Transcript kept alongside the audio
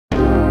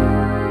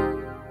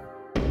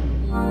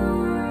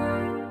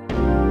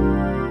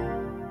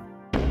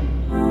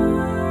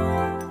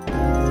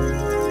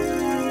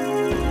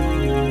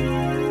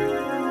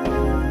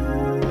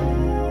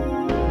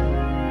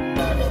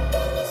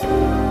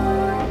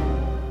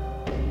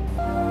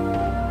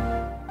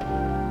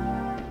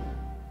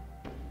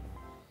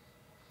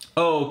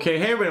Okay,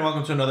 hey everybody,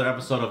 welcome to another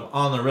episode of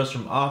On the Wrist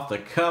from Off the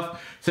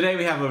Cuff. Today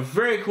we have a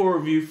very cool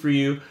review for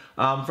you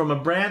from a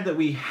brand that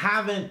we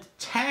haven't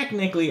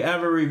technically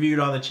ever reviewed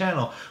on the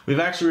channel. We've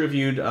actually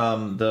reviewed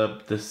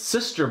the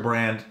sister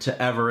brand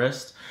to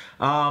Everest,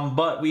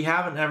 but we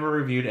haven't ever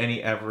reviewed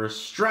any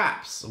Everest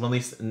straps, at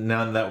least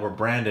none that were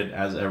branded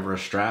as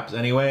Everest straps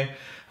anyway,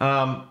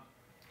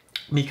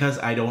 because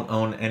I don't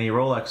own any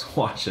Rolex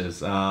watches.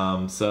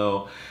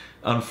 So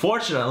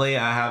unfortunately,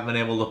 I haven't been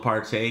able to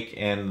partake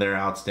in their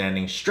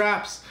outstanding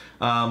straps,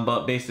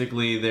 but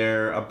basically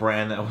they're a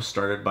brand that was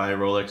started by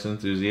Rolex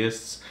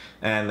enthusiasts,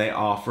 and they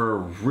offer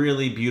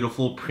really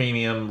beautiful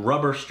premium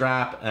rubber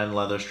strap and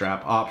leather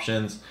strap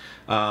options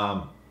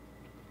that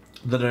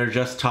are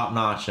just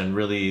top-notch, and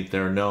really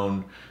they're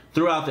known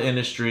throughout the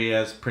industry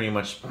as pretty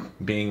much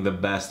being the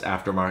best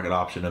aftermarket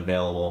option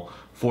available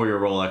for your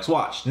Rolex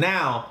watch.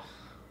 Now,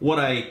 what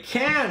I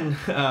can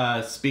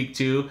speak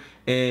to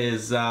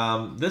is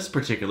this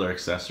particular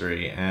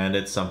accessory, and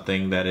it's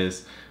something that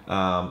is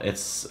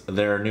it's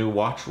their new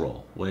watch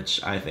roll,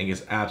 which I think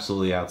is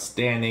absolutely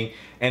outstanding,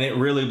 and it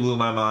really blew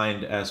my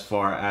mind as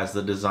far as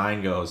the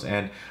design goes.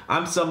 And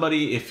I'm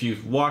somebody, if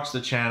you've watched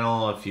the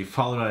channel, if you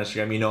follow me on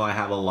Instagram, you know I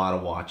have a lot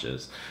of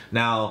watches.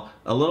 Now,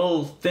 a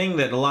little thing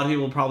that a lot of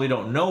people probably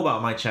don't know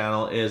about my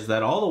channel is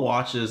that all the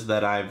watches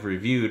that I've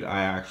reviewed,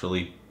 I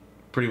actually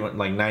pretty much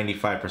like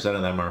 95%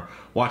 of them are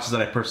watches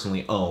that I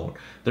personally own.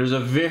 There's a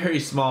very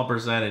small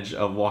percentage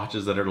of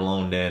watches that are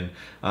loaned in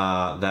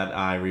that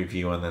I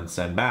review and then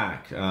send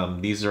back.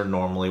 These are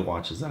normally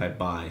watches that I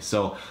buy.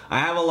 So I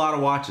have a lot of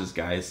watches,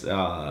 guys,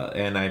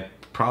 and I'm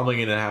probably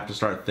gonna have to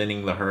start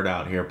thinning the herd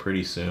out here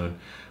pretty soon,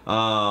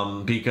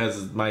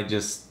 because my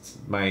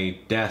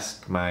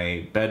desk,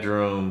 my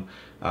bedroom,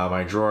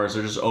 my drawers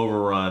are just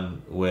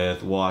overrun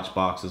with watch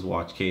boxes,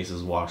 watch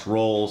cases, watch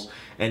rolls,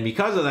 and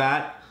because of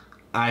that,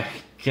 I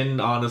can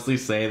honestly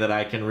say that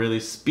I can really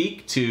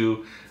speak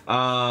to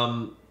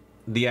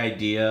the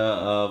idea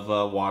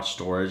of watch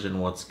storage and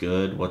what's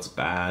good, what's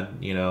bad,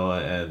 you know,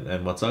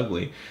 and what's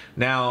ugly.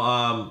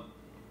 Now,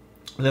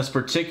 this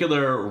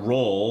particular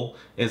roll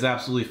is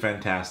absolutely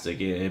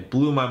fantastic. It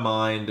blew my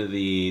mind.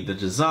 The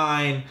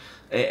design,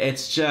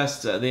 it's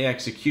just the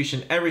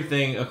execution,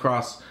 everything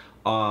across,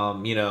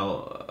 you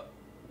know,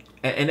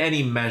 in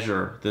any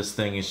measure, this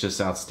thing is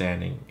just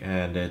outstanding,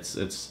 and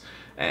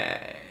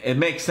it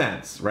makes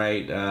sense,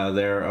 right?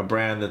 They're a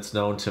brand that's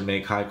known to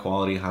make high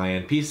quality,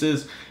 high-end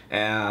pieces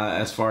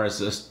as far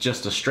as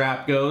just a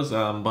strap goes,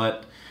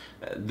 but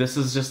this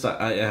is just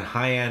a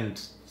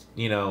high-end,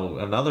 you know,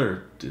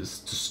 another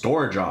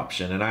storage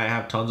option. And I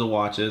have tons of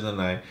watches and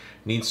I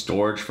need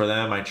storage for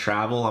them. I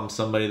travel. I'm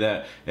somebody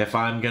that if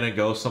I'm gonna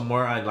go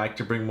somewhere, I'd like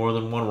to bring more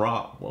than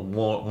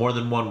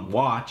one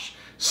watch.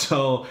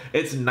 So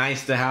it's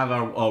nice to have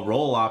a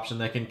roll option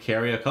that can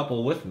carry a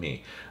couple with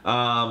me.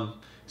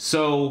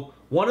 So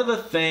one of the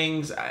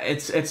things,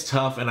 it's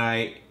tough, and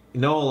I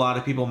know a lot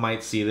of people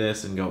might see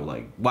this and go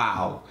like,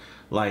 wow,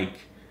 like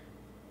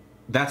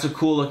that's a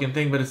cool looking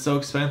thing, but it's so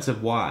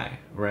expensive, why,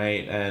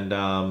 right?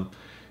 And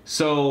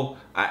so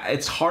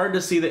it's hard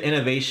to see the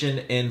innovation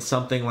in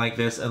something like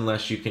this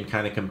unless you can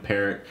kind of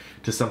compare it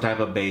to some type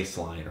of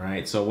baseline,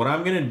 right? So what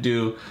I'm gonna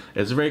do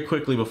is very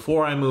quickly,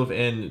 before I move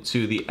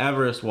into the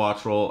Everest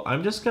watch roll,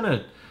 I'm just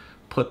gonna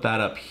put that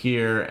up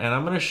here, and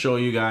I'm gonna show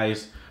you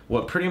guys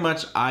what pretty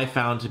much I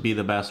found to be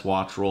the best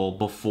watch roll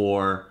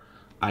before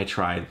I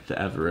tried the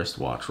Everest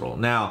watch roll.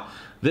 Now,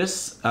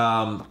 this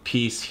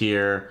piece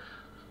here,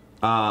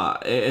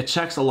 it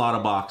checks a lot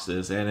of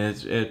boxes, and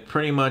it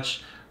pretty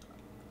much,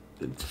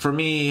 for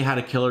me, had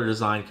a killer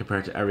design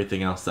compared to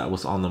everything else that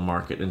was on the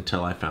market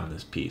until I found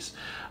this piece.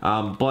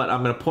 But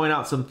I'm gonna point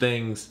out some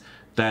things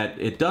that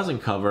it doesn't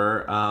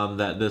cover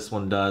that this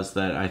one does,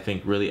 that I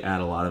think really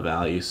add a lot of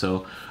value.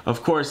 So,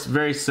 of course,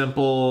 very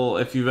simple.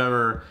 If you've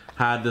ever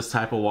had this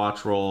type of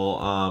watch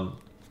roll,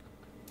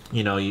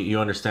 you know, you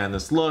understand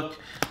this look.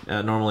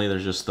 Normally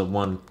there's just the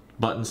one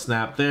button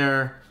snap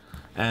there,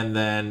 and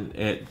then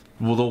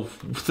the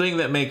thing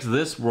that makes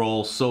this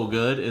roll so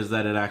good is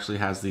that it actually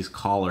has these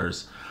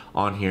collars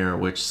on here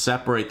which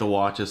separate the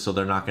watches so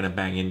they're not going to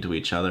bang into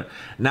each other.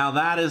 Now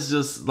that is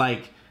just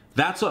like,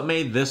 that's what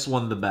made this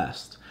one the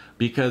best,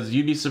 because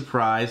you'd be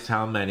surprised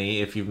how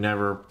many, if you've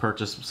never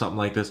purchased something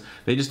like this,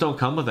 they just don't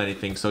come with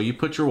anything. So you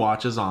put your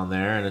watches on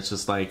there and it's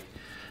just like,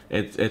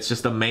 it's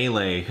just a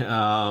melee,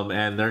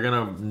 and they're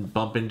gonna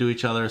bump into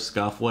each other,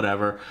 scuff,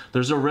 whatever.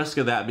 There's a risk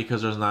of that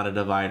because there's not a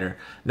divider.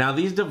 Now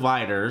these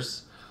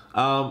dividers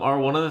are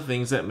one of the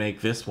things that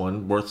make this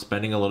one worth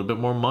spending a little bit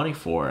more money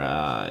for.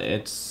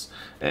 It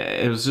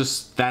was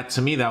just that,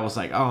 to me, that was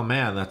like, oh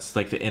man, that's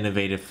like the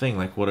innovative thing.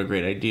 Like, what a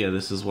great idea.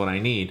 This is what I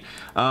need.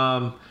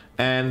 And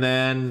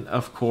then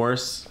of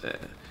course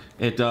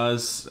it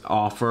does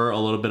offer a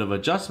little bit of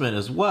adjustment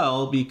as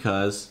well,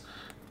 because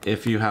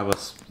if you have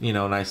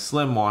nice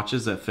slim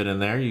watches that fit in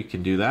there, you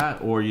can do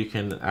that, or you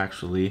can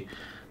actually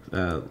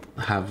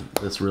have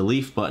this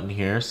relief button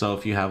here. So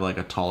if you have like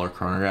a taller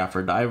chronograph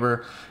or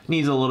diver,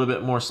 needs a little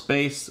bit more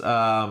space,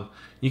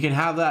 you can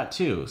have that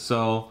too.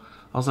 So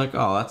I was like,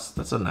 oh,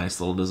 that's a nice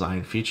little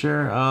design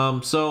feature.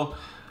 So,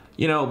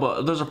 you know,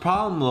 but there's a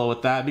problem though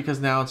with that because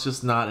now it's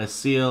just not as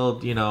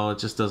sealed, you know, it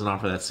just doesn't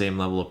offer that same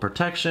level of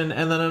protection.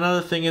 And then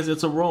another thing is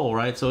it's a roll,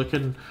 right? So it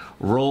can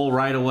roll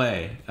right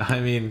away. I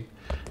mean,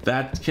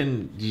 that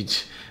can,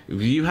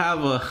 if you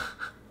have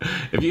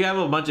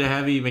a bunch of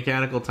heavy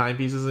mechanical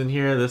timepieces in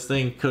here, this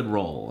thing could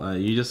roll.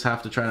 You just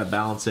have to try to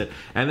balance it.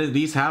 And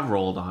these have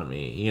rolled on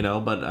me, you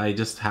know, but I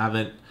just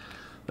haven't,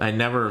 I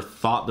never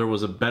thought there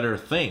was a better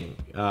thing.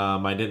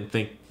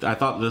 I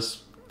thought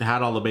this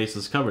had all the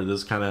bases covered.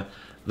 This is kind of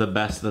the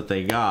best that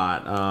they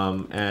got.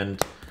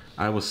 And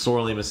I was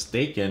sorely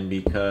mistaken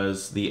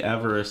because the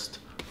Everest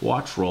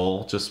watch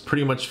roll just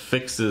pretty much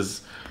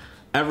fixes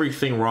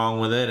everything wrong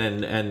with it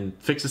and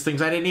fixes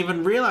things I didn't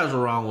even realize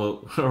were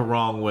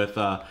wrong with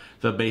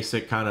the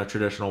basic kind of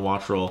traditional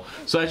watch roll.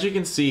 So as you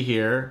can see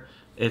here,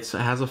 it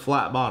has a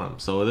flat bottom,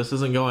 so this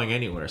isn't going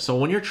anywhere. So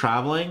when you're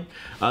traveling,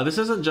 this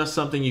isn't just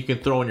something you can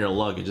throw in your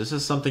luggage. This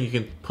is something you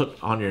can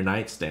put on your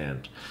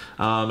nightstand.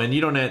 And you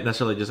don't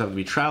necessarily just have to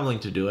be traveling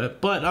to do it,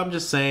 but I'm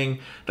just saying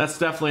that's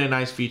definitely a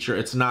nice feature.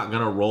 It's not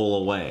gonna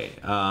roll away.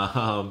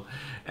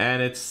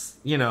 And it's,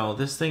 you know,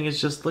 this thing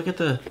is just, look at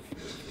the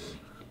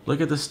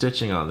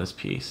stitching on this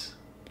piece.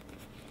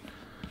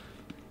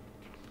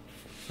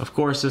 Of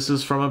course, this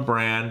is from a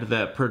brand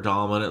that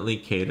predominantly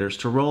caters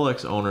to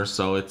Rolex owners,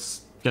 so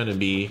it's gonna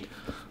be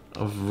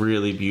a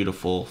really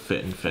beautiful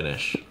fit and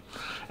finish.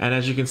 And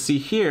as you can see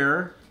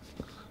here,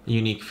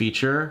 unique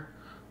feature,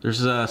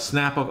 there's a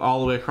snap up all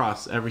the way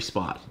across every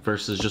spot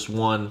versus just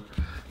one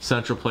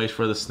central place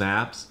for the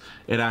snaps.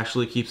 It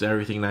actually keeps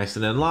everything nice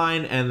and in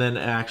line, and then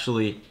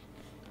actually,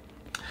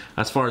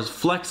 as far as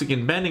flexing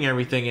and bending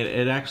everything,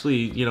 it actually,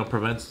 you know,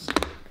 prevents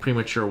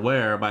premature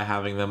wear by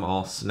having them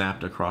all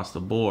snapped across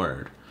the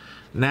board.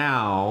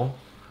 Now,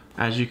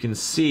 as you can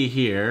see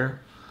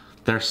here,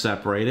 they're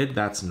separated.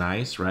 That's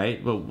nice,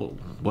 right? But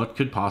what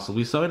could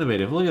possibly be so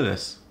innovative? Look at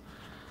this.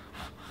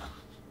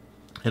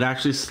 It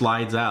actually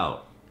slides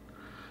out.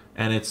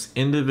 And it's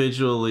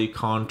individually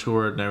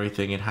contoured and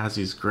everything. It has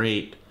these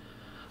great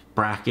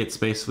brackets,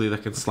 basically,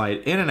 that can slide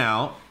in and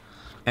out.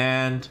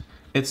 And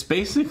it's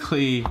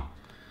basically,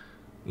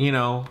 you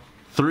know,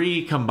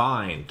 3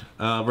 combined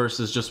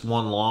versus just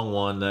one long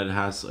one that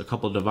has a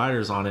couple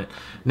dividers on it.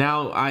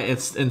 Now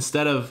it's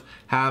instead of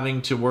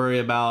having to worry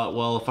about,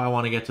 well, if I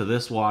want to get to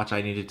this watch,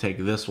 I need to take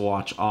this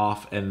watch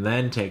off and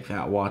then take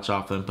that watch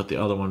off and put the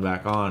other one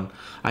back on.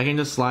 I can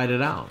just slide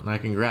it out and I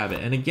can grab it.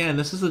 And again,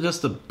 this is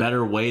just a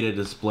better way to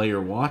display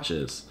your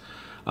watches.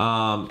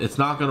 It's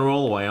not going to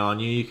roll away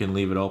on you. You can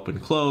leave it open,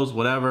 closed,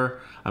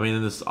 whatever. I mean,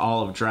 in this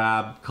olive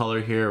drab color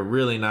here,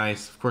 really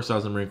nice. Of course, I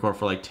was in the Marine Corps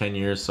for like 10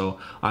 years, so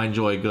I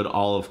enjoy a good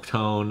olive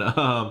tone.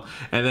 And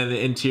then the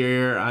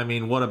interior, I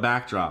mean, what a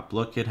backdrop.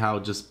 Look at how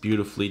just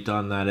beautifully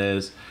done that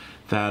is.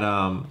 That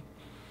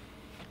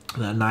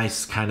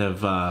nice kind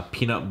of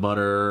peanut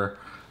butter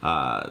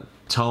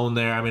tone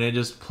there. I mean, it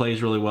just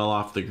plays really well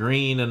off the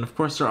green. And of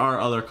course, there are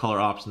other color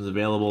options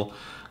available.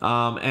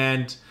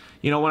 And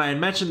you know, when I had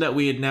mentioned that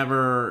we had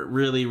never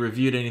really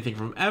reviewed anything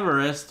from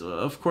Everest,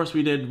 of course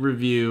we did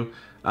review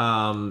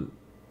from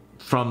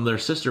their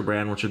sister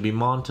brand, which would be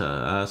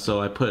Manta.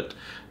 So I put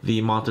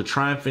the Manta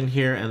Triumph in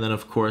here, and then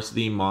of course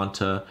the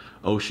Manta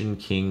Ocean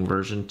King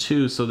version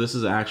 2. So this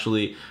is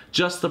actually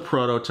just the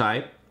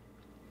prototype.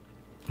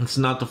 It's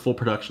not the full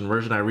production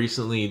version. I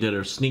recently did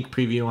a sneak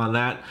preview on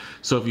that.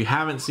 So if you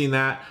haven't seen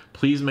that,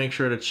 please make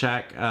sure to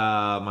check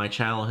my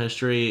channel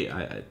history.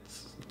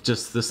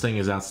 Just this thing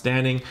is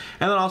outstanding.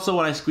 And then also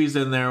what I squeezed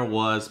in there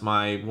was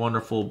my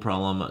wonderful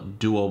Brellum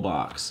Duo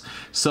Box.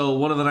 So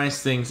one of the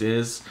nice things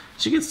is,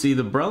 as you can see,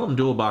 the Brellum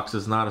Duo Box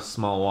is not a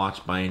small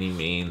watch by any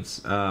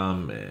means.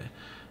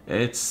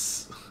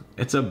 It's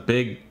a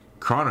big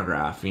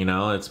chronograph, you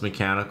know, it's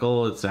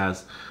mechanical. It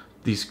has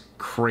these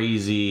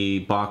crazy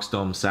box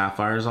dome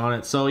sapphires on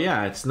it. So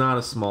yeah, it's not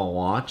a small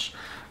watch.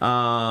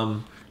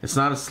 It's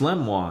not a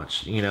slim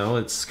watch, you know,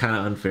 it's kind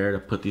of unfair to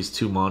put these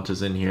 2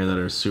 Mantas in here that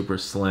are super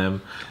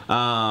slim.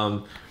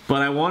 But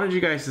I wanted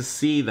you guys to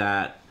see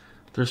that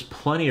there's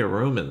plenty of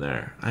room in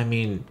there. I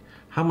mean,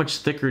 how much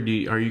thicker are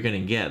you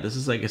going to get? This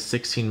is like a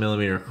 16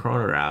 millimeter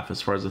chronograph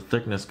as far as the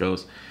thickness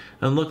goes.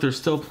 And look, there's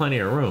still plenty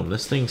of room.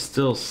 This thing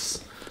still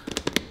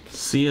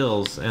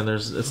seals, and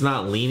it's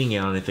not leaning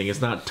on anything.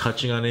 It's not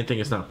touching on anything.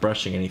 It's not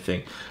brushing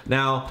anything.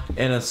 Now,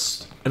 in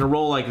a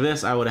roll like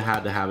this, I would have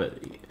had to have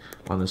it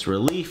on this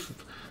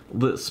relief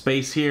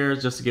space here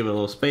just to give it a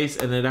little space,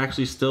 and it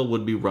actually still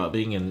would be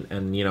rubbing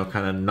and you know,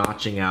 kind of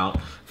notching out.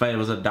 If it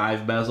was a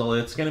dive bezel,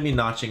 it's going to be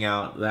notching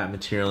out that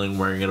material and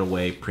wearing it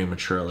away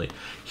prematurely.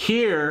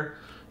 Here,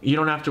 you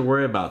don't have to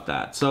worry about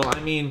that. So I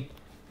mean,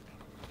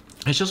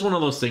 it's just one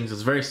of those things.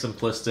 It's very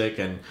simplistic,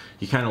 and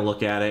you kind of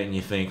look at it and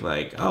you think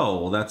like,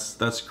 oh, well,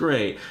 that's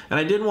great. And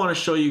I did want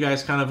to show you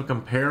guys kind of a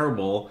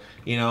comparable,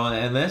 you know,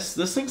 and this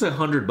thing's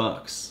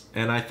 $100.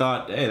 And I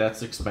thought, hey,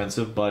 that's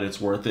expensive, but it's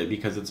worth it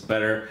because it's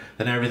better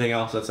than everything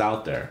else that's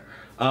out there.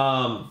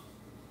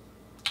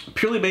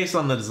 Purely based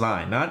on the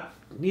design, not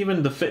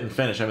even the fit and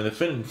finish. I mean, the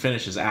fit and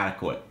finish is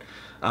adequate.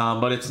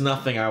 but it's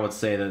nothing I would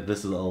say that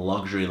this is a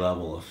luxury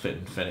level of fit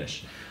and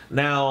finish.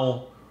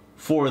 Now,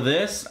 for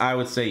this, I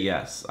would say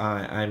yes.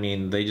 I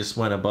mean, they just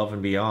went above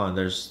and beyond.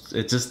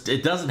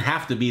 It doesn't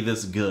have to be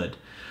this good.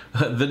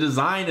 The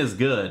design is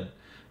good,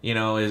 you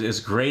know,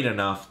 is great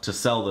enough to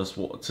sell this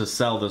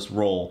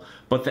roll,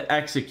 but the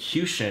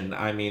execution,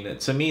 I mean,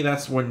 to me,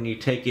 that's when you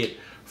take it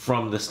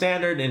from the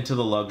standard into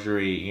the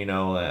luxury, you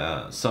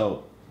know.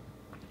 So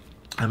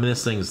I mean,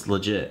 this thing's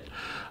legit.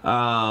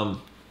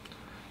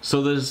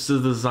 So the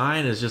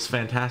design is just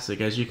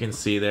fantastic. As you can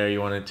see there, you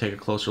want to take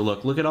a closer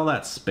look. Look at all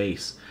that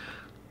space.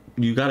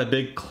 You got a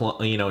big,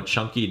 you know,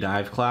 chunky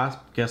dive clasp.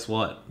 Guess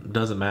what? It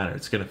doesn't matter.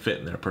 It's gonna fit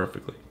in there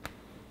perfectly.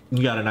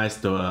 You got a nice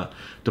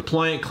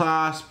deployant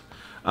clasp.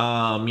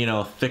 You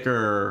know,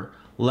 thicker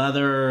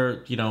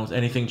leather. You know,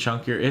 anything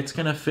chunkier, it's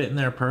gonna fit in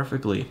there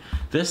perfectly.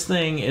 This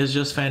thing is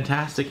just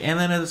fantastic, and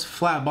then it's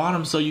flat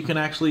bottom, so you can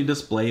actually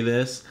display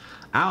this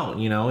out.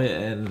 You know,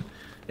 and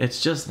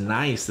it's just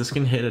nice. This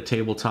can hit a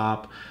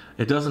tabletop.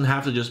 It doesn't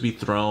have to just be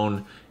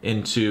thrown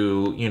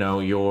into, you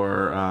know,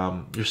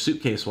 your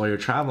suitcase while you're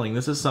traveling.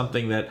 This is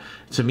something that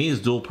to me is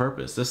dual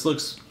purpose. This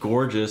looks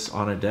gorgeous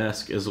on a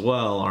desk as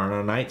well, or on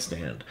a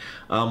nightstand.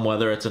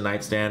 Whether it's a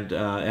nightstand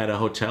at a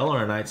hotel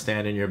or a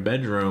nightstand in your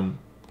bedroom,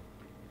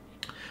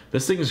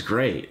 this thing is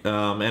great.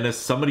 And as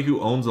somebody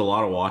who owns a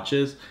lot of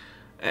watches,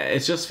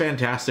 it's just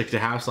fantastic to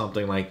have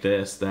something like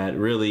this that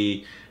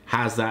really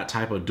has that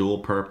type of dual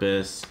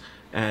purpose.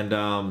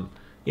 And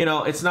you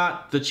know, it's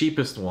not the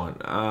cheapest one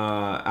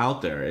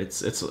out there.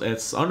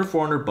 It's under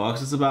 400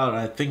 bucks. It's about,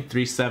 I think,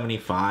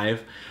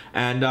 375.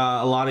 And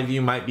a lot of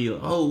you might be,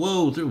 oh,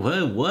 whoa,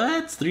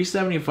 what?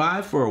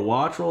 375 for a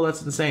watch roll?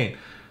 That's insane.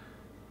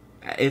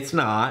 It's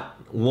not,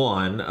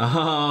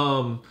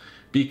 one,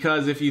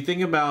 because if you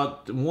think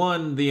about,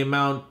 one, the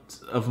amount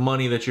of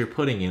money that you're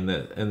putting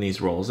in these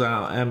rolls.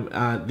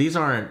 These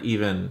aren't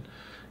even,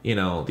 you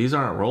know, these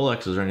aren't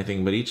Rolexes or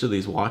anything, but each of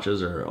these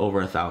watches are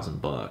over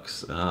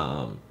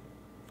 $1,000.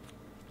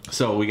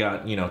 So we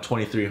got, you know,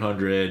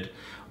 2,300,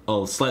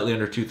 slightly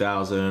under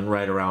 2,000,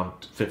 right around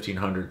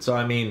 1,500. So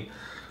I mean,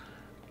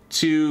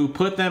 to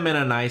put them in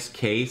a nice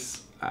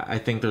case, I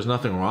think there's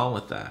nothing wrong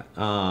with that.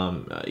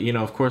 You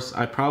know, of course,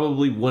 I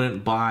probably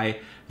wouldn't buy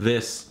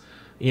this,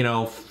 you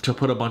know, to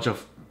put a bunch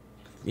of,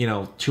 you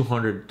know,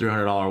 $200,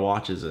 $300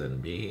 watches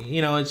in.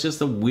 You know, it's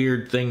just a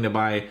weird thing to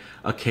buy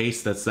a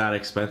case that's that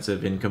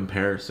expensive in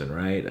comparison,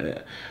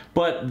 right?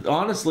 But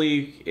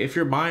honestly, if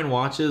you're buying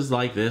watches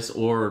like this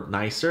or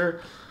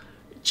nicer,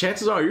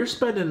 chances are you're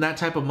spending that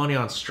type of money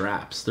on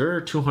straps. There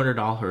are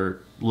 $200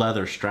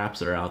 leather straps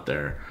that are out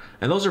there,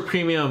 and those are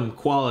premium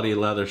quality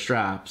leather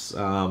straps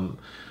from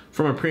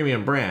a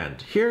premium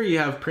brand. Here you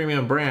have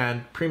premium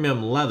brand,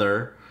 premium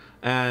leather,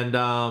 and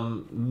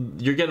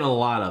you're getting a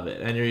lot of it,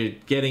 and you're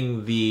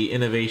getting the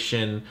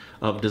innovation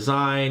of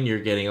design. You're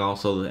getting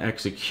also the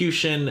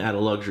execution at a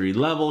luxury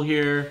level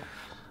here.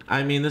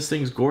 I mean, this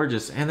thing's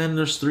gorgeous. And then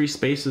there's 3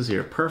 spaces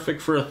here,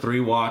 perfect for a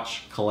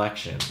 3-watch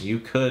collection. You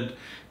could,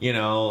 you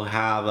know,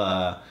 have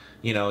a,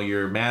 you know,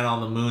 your Man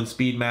on the Moon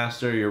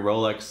Speedmaster, your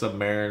Rolex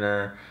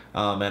Submariner,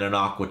 and an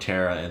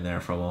Aquaterra in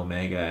there from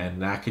Omega,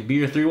 and that could be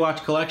your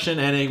 3-watch collection,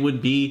 and it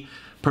would be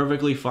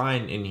perfectly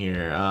fine in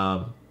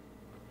here.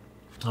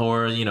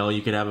 Or, you know,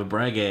 you could have a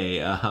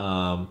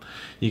Breguet.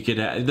 You could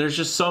there's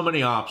just so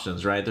many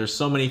options, right? There's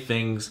so many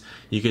things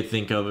you could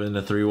think of in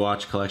a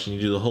 3-watch collection.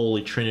 You do the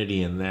Holy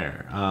Trinity in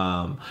there.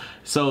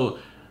 So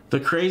the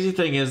crazy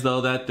thing is,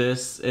 though, that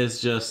this is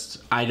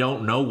just, I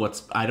don't know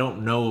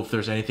if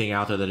there's anything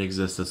out there that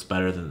exists that's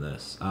better than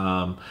this.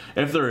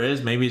 If there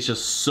is, maybe it's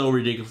just so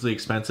ridiculously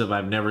expensive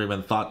I've never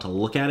even thought to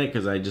look at it,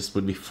 because I just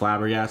would be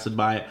flabbergasted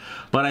by it.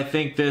 But I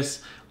think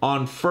this,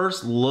 on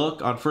first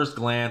look, on first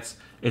glance,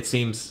 it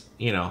seems,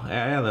 you know,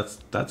 yeah,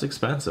 that's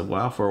expensive.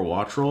 Wow, for a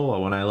watch roll.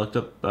 When I looked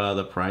up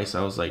the price,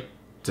 I was like,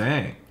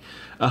 dang.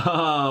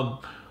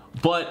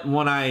 But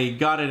when I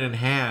got it in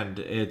hand,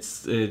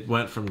 it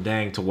went from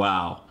dang to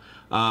wow.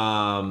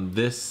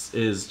 This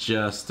is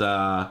just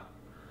an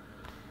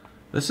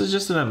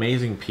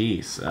amazing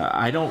piece.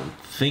 I don't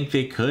think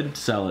they could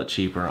sell it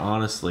cheaper,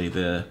 honestly.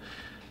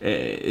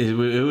 It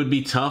would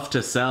be tough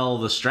to sell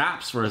the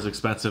straps for as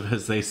expensive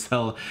as they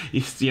sell,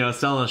 you know,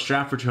 selling a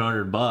strap for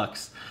 200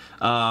 bucks.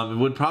 It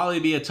would probably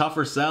be a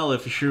tougher sell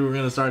if you were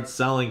going to start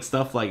selling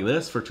stuff like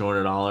this for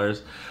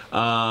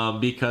 $200,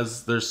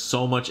 because there's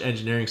so much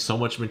engineering, so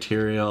much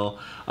material,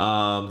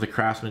 the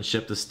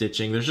craftsmanship, the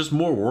stitching. There's just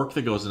more work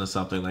that goes into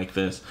something like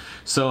this.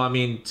 So, I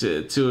mean,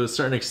 to a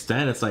certain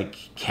extent, it's like,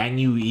 can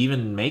you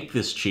even make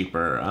this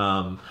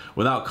cheaper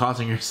without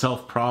causing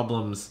yourself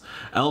problems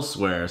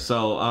elsewhere?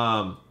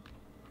 So,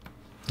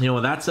 you know,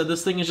 with that said,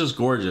 this thing is just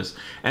gorgeous.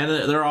 And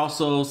there are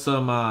also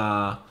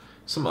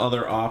some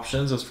other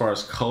options as far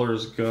as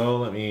colors go.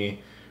 Let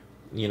me,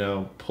 you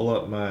know, pull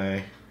up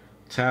my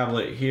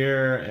tablet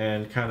here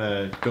and kind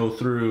of go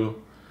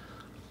through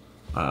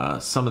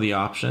some of the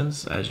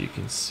options, as you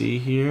can see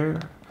here.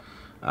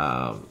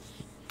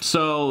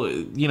 So,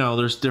 you know,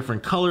 there's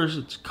different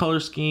color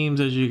schemes,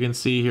 as you can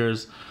see.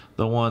 Here's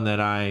the one that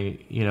I,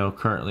 you know,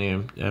 currently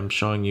am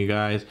showing you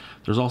guys.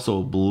 There's also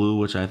a blue,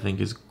 which I think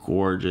is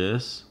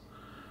gorgeous.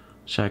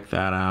 Check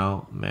that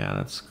out, man.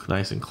 That's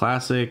nice and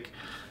classic.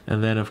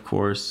 And then of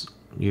course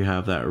you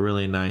have that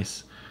really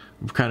nice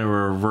kind of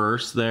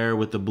reverse there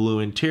with the blue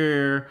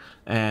interior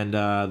and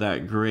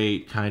that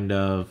great kind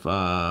of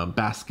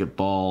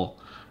basketball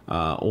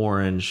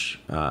orange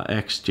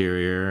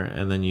exterior.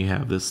 And then you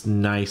have this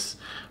nice,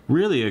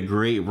 really a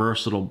great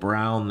versatile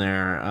brown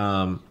there.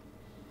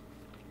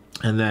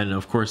 And then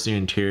of course the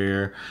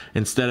interior,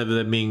 instead of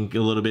it being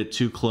a little bit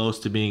too close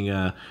to being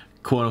a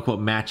quote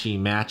unquote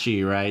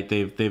matchy, right?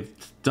 They've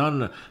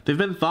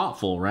been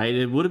thoughtful, right?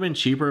 It would have been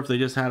cheaper if they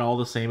just had all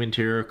the same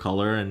interior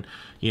color and,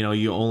 you know,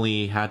 you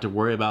only had to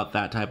worry about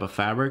that type of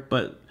fabric,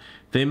 but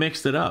they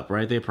mixed it up,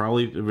 right? They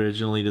probably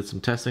originally did some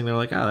testing. They're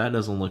like, oh, that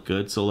doesn't look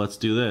good, so let's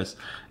do this.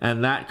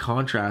 And that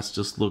contrast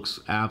just looks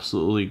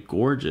absolutely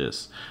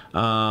gorgeous.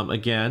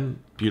 Again,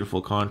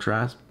 beautiful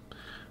contrast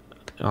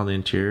on the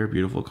interior,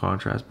 beautiful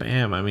contrast.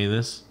 Bam, I mean,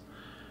 this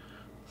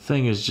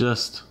thing is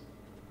just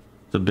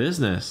the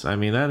business. I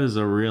mean, that is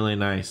a really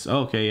nice,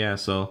 okay, yeah,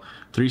 so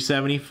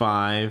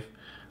 $375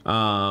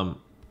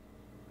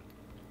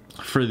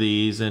 for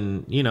these,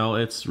 and you know,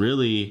 it's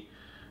really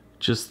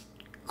just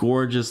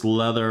gorgeous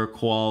leather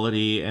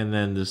quality. And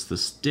then just the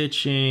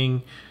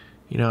stitching,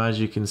 you know, as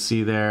you can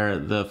see there,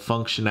 the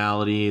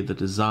functionality, the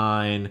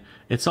design,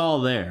 it's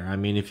all there. I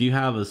mean, if you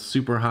have a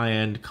super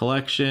high-end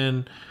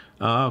collection,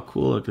 oh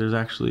cool, look, there's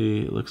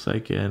actually, it looks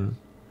like an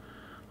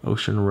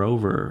Ocean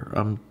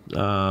Rover,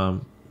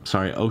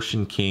 sorry,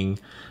 Ocean King,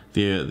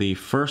 the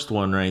first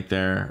one right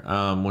there,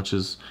 which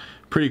is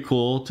pretty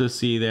cool to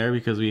see there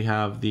because we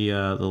have the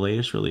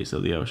latest release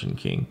of the Ocean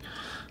King.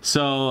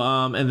 So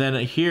and then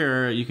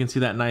here you can see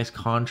that nice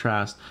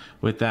contrast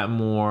with that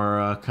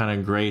more kind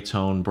of gray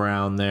tone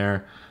brown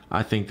there.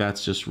 I think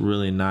that's just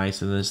really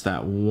nice. And this,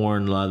 that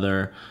worn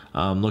leather,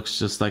 looks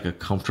just like a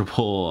comfortable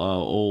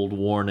old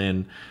worn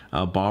in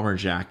bomber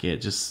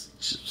jacket.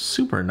 Just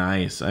super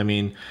nice. I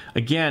mean,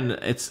 again,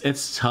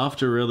 it's tough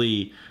to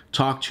really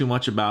talk too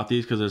much about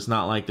these because it's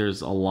not like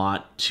there's a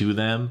lot to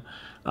them.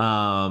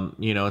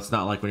 You know, it's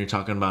not like when you're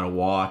talking about a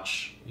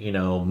watch, you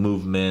know,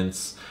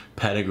 movements,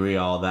 pedigree,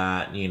 all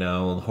that, you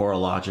know,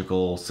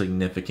 horological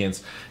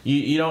significance.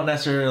 You don't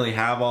necessarily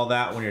have all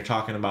that when you're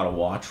talking about a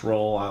watch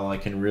roll. All I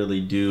can really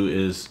do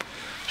is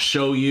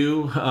show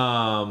you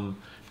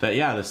that,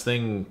 yeah, this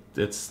thing,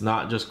 it's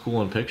not just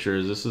cool in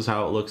pictures. This is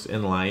how it looks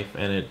in life,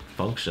 and it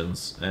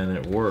functions and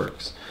it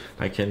works.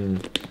 I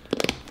can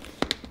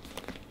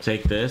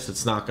take this,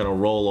 it's not gonna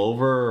roll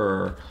over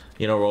or,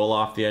 you know, roll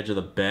off the edge of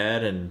the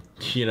bed and,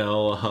 you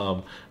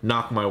know,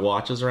 knock my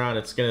watches around.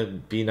 It's gonna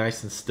be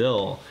nice and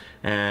still.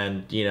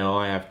 And, you know,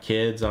 I have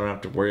kids, I don't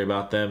have to worry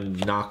about them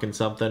knocking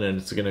something and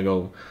it's gonna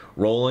go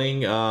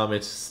rolling.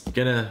 It's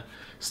gonna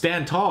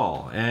stand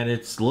tall and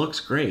it looks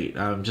great.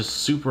 I'm just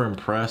super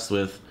impressed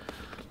with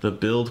the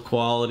build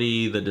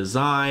quality, the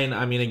design.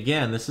 I mean,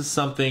 again, this is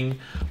something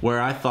where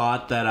I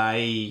thought that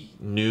I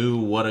knew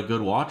what a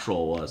good watch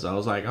roll was. I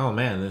was like, oh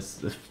man,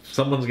 if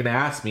someone's gonna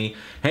ask me,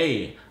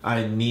 hey,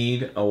 I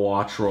need a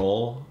watch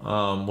roll,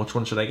 which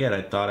one should I get?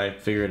 I thought I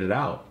figured it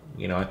out.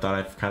 You know, I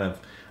thought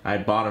I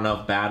bought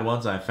enough bad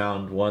ones. I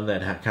found one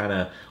that had kind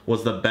of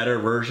was the better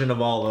version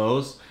of all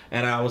those.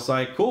 And I was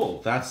like,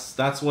 cool,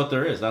 that's what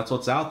there is. That's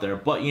what's out there.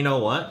 But you know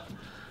what?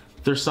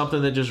 There's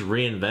something that just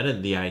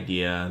reinvented the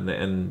idea,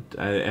 and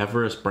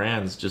Everest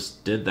brands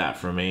just did that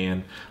for me,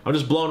 and I'm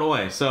just blown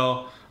away.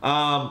 So,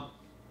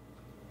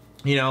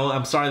 you know,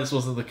 I'm sorry this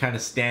wasn't the kind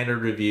of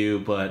standard review,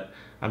 but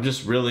I'm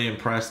just really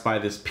impressed by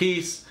this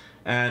piece,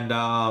 and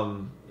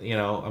you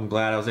know, I'm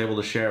glad I was able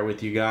to share it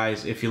with you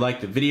guys. If you liked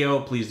the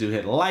video, please do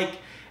hit like,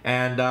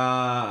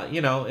 and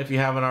you know, if you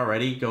haven't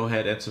already, go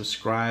ahead and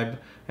subscribe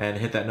and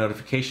hit that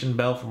notification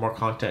bell for more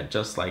content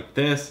just like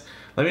this.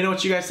 Let me know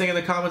what you guys think in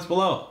the comments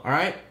below. All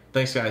right?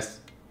 Thanks, guys.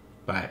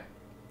 Bye.